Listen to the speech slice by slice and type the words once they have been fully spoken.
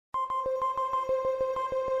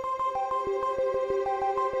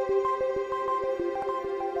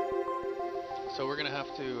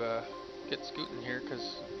have to get scooting here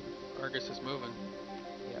because Argus is moving.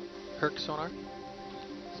 Yep. Herc sonar.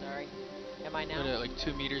 Sorry. Am I now? At like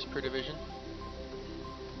 2 meters per division.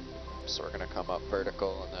 So we're gonna come up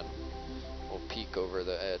vertical and then we'll peek over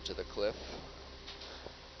the edge of the cliff.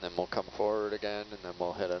 Then we'll come forward again and then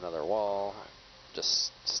we'll hit another wall.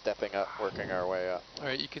 Just stepping up, working our way up. All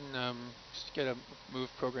right, you can just get a move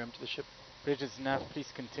program to the ship. Bridges nav,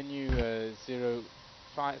 please continue 05,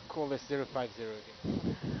 call us 050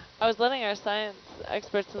 again. I was letting our science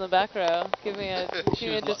experts in the back row give me a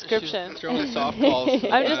description. She's throwing softballs.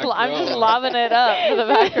 I'm just lobbing it up for the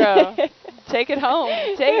back row. Take it home.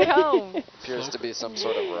 Take it home. Appears to be some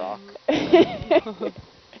sort of rock. It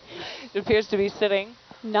appears to be sitting.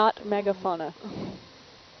 Not megafauna.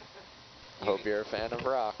 Hope you're a fan of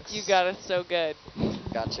rocks. You got us so good.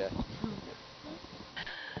 Gotcha.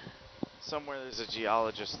 Somewhere there's a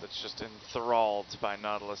geologist that's just enthralled by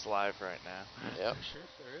Nautilus Live right now. Yep. Sure,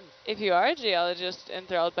 there is. If you are a geologist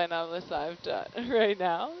enthralled by Nautilus Live right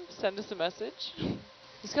now, send us a message.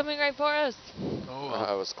 He's coming right for us. Oh,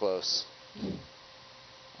 I was close.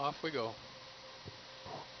 Off we go.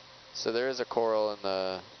 So there is a coral in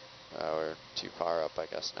the, we're too far up I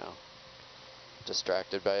guess now.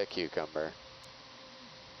 Distracted by a cucumber.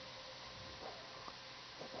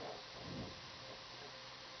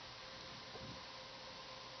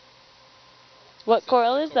 What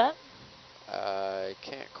coral is that? I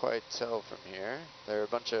can't quite tell from here. There are a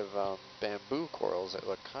bunch of bamboo corals that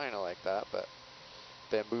look kind of like that, but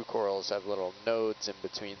bamboo corals have little nodes in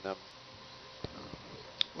between them.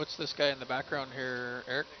 What's this guy in the background here,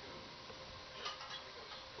 Eric?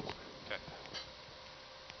 Okay.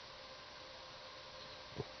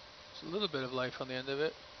 There's a little bit of life on the end of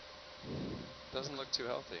it. Doesn't look too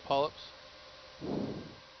healthy. Polyps.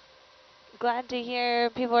 Glad to hear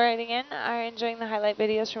people writing in are enjoying the highlight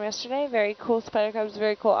videos from yesterday. Very cool spider crabs,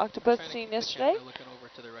 very cool octopus seen yesterday. Looking over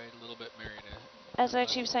to the right a little bit, Mary. As our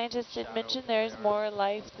chief scientist did mention, there's more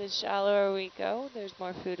life the shallower we go. There's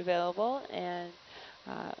more food available, and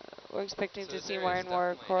we're expecting to see more and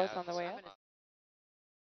more corals on the way up.